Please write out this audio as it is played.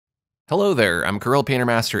Hello there, I'm Corel Painter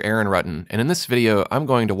Master Aaron Rutten, and in this video I'm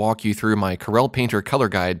going to walk you through my Corel Painter Color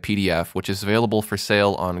Guide PDF, which is available for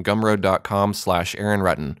sale on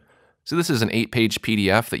gumroad.com/AaronRutten. So this is an 8-page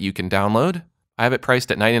PDF that you can download. I have it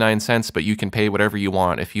priced at 99 cents, but you can pay whatever you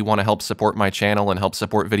want. If you want to help support my channel and help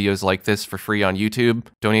support videos like this for free on YouTube,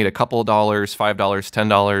 donate a couple of dollars, $5,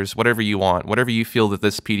 $10, whatever you want, whatever you feel that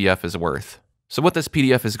this PDF is worth. So what this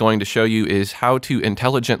PDF is going to show you is how to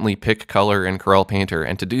intelligently pick color in Corel Painter,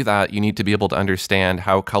 and to do that you need to be able to understand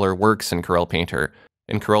how color works in Corel Painter.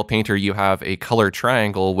 In Corel Painter you have a color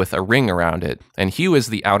triangle with a ring around it, and hue is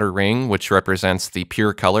the outer ring, which represents the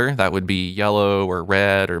pure color. That would be yellow or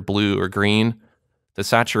red or blue or green. The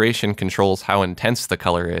saturation controls how intense the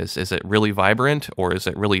color is. Is it really vibrant or is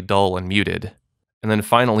it really dull and muted? And then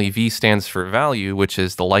finally V stands for value, which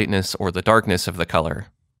is the lightness or the darkness of the color.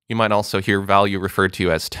 You might also hear value referred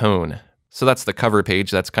to as tone. So that's the cover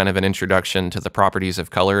page. That's kind of an introduction to the properties of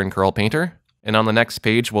color in Corel Painter. And on the next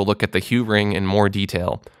page, we'll look at the hue ring in more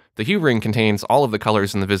detail. The hue ring contains all of the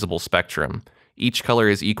colors in the visible spectrum. Each color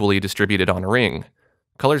is equally distributed on a ring.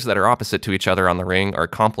 Colors that are opposite to each other on the ring are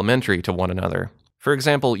complementary to one another. For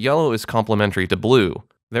example, yellow is complementary to blue.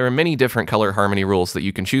 There are many different color harmony rules that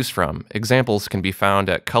you can choose from. Examples can be found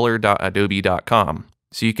at color.adobe.com.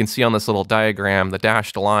 So you can see on this little diagram, the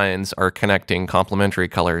dashed lines are connecting complementary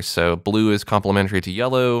colors. So blue is complementary to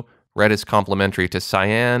yellow, red is complementary to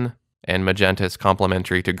cyan, and magenta is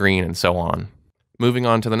complementary to green, and so on. Moving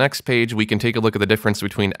on to the next page, we can take a look at the difference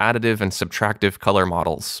between additive and subtractive color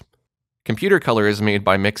models. Computer color is made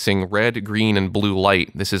by mixing red, green, and blue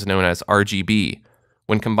light. This is known as RGB.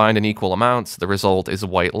 When combined in equal amounts, the result is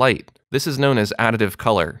white light. This is known as additive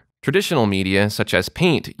color. Traditional media, such as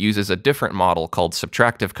paint, uses a different model called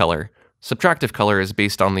subtractive color. Subtractive color is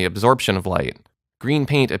based on the absorption of light. Green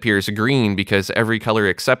paint appears green because every color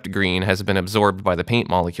except green has been absorbed by the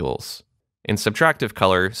paint molecules. In subtractive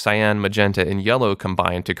color, cyan, magenta, and yellow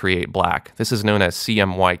combine to create black. This is known as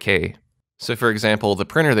CMYK. So for example, the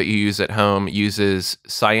printer that you use at home uses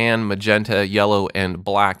cyan, magenta, yellow, and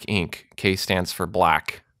black ink. K stands for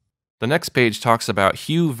black. The next page talks about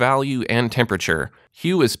hue, value, and temperature.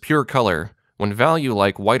 Hue is pure color. When value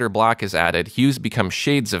like white or black is added, hues become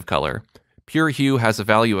shades of color. Pure hue has a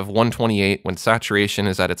value of 128 when saturation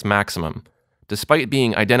is at its maximum. Despite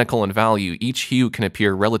being identical in value, each hue can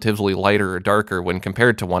appear relatively lighter or darker when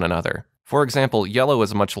compared to one another. For example, yellow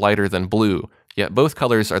is much lighter than blue, yet both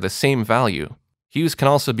colors are the same value. Hues can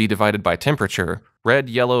also be divided by temperature. Red,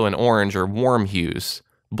 yellow, and orange are warm hues.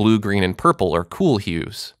 Blue, green, and purple are cool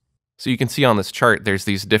hues. So you can see on this chart, there's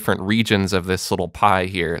these different regions of this little pie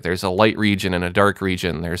here. There's a light region and a dark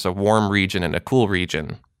region. There's a warm region and a cool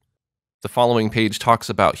region. The following page talks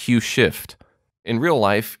about hue shift. In real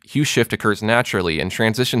life, hue shift occurs naturally and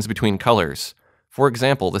transitions between colors. For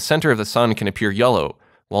example, the center of the sun can appear yellow,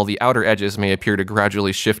 while the outer edges may appear to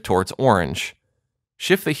gradually shift towards orange.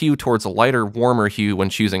 Shift the hue towards a lighter, warmer hue when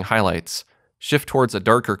choosing highlights. Shift towards a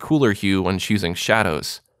darker, cooler hue when choosing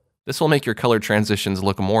shadows. This will make your color transitions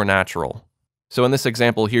look more natural. So in this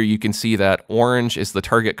example here, you can see that orange is the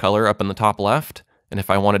target color up in the top left, and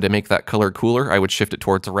if I wanted to make that color cooler, I would shift it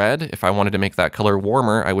towards red. If I wanted to make that color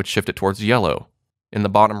warmer, I would shift it towards yellow. In the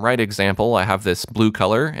bottom right example, I have this blue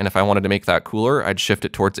color, and if I wanted to make that cooler, I'd shift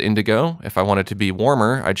it towards indigo. If I wanted to be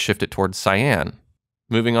warmer, I'd shift it towards cyan.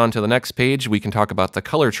 Moving on to the next page, we can talk about the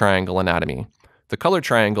color triangle anatomy. The color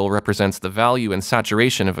triangle represents the value and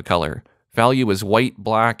saturation of a color. Value is white,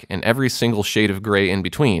 black, and every single shade of gray in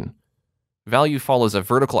between. Value follows a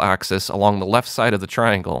vertical axis along the left side of the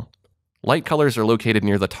triangle. Light colors are located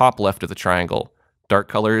near the top left of the triangle. Dark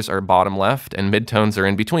colors are bottom left, and midtones are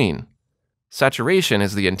in between. Saturation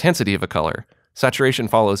is the intensity of a color. Saturation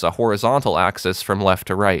follows a horizontal axis from left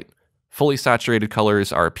to right. Fully saturated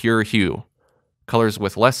colors are pure hue. Colors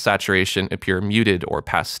with less saturation appear muted or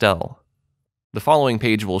pastel. The following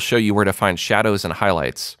page will show you where to find shadows and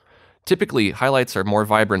highlights. Typically, highlights are more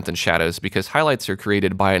vibrant than shadows because highlights are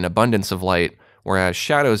created by an abundance of light, whereas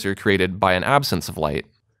shadows are created by an absence of light.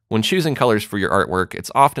 When choosing colors for your artwork, it's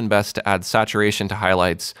often best to add saturation to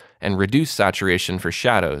highlights and reduce saturation for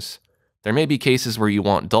shadows. There may be cases where you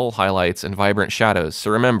want dull highlights and vibrant shadows, so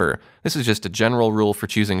remember, this is just a general rule for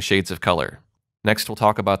choosing shades of color. Next, we'll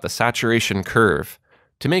talk about the saturation curve.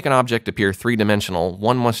 To make an object appear three-dimensional,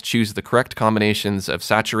 one must choose the correct combinations of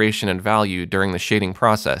saturation and value during the shading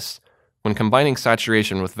process. When combining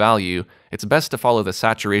saturation with value, it's best to follow the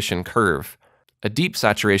saturation curve. A deep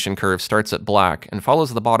saturation curve starts at black and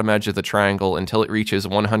follows the bottom edge of the triangle until it reaches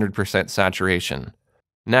 100% saturation.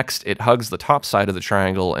 Next, it hugs the top side of the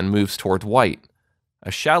triangle and moves toward white.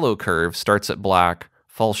 A shallow curve starts at black,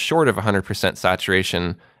 falls short of 100%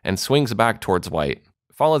 saturation, and swings back towards white.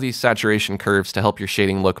 Follow these saturation curves to help your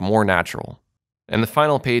shading look more natural. And the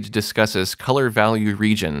final page discusses color value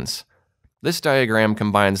regions. This diagram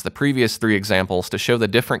combines the previous 3 examples to show the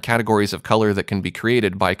different categories of color that can be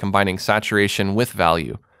created by combining saturation with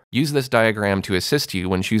value. Use this diagram to assist you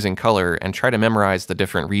when choosing color and try to memorize the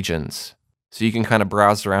different regions. So you can kind of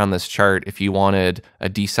browse around this chart. If you wanted a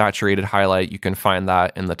desaturated highlight, you can find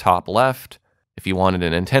that in the top left. If you wanted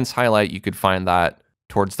an intense highlight, you could find that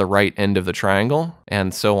towards the right end of the triangle,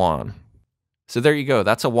 and so on. So there you go.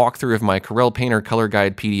 That's a walkthrough of my Corel Painter Color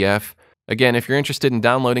Guide PDF. Again, if you're interested in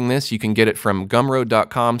downloading this, you can get it from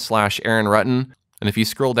gumroad.com/AaronRutten. And if you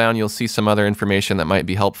scroll down, you'll see some other information that might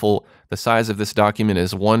be helpful. The size of this document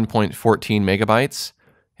is 1.14 megabytes.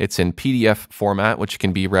 It's in PDF format, which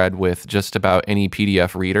can be read with just about any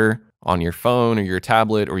PDF reader on your phone or your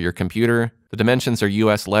tablet or your computer. The dimensions are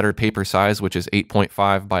US letter paper size, which is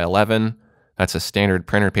 8.5 by 11. That's a standard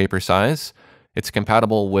printer paper size. It's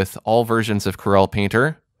compatible with all versions of Corel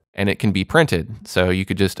Painter, and it can be printed. So you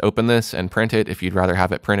could just open this and print it if you'd rather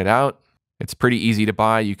have it printed out. It's pretty easy to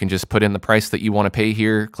buy. You can just put in the price that you want to pay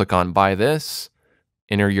here, click on Buy This,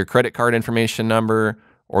 enter your credit card information number,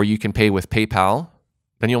 or you can pay with PayPal.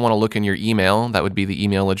 Then you'll want to look in your email. That would be the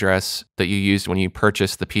email address that you used when you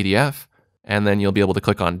purchased the PDF. And then you'll be able to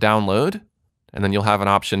click on Download, and then you'll have an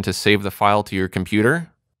option to save the file to your computer.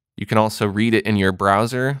 You can also read it in your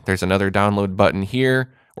browser. There's another download button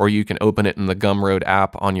here, or you can open it in the Gumroad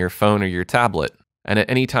app on your phone or your tablet. And at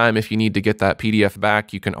any time, if you need to get that PDF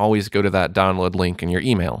back, you can always go to that download link in your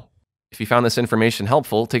email. If you found this information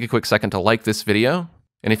helpful, take a quick second to like this video.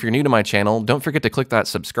 And if you're new to my channel, don't forget to click that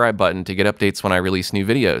subscribe button to get updates when I release new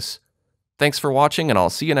videos. Thanks for watching, and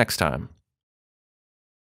I'll see you next time.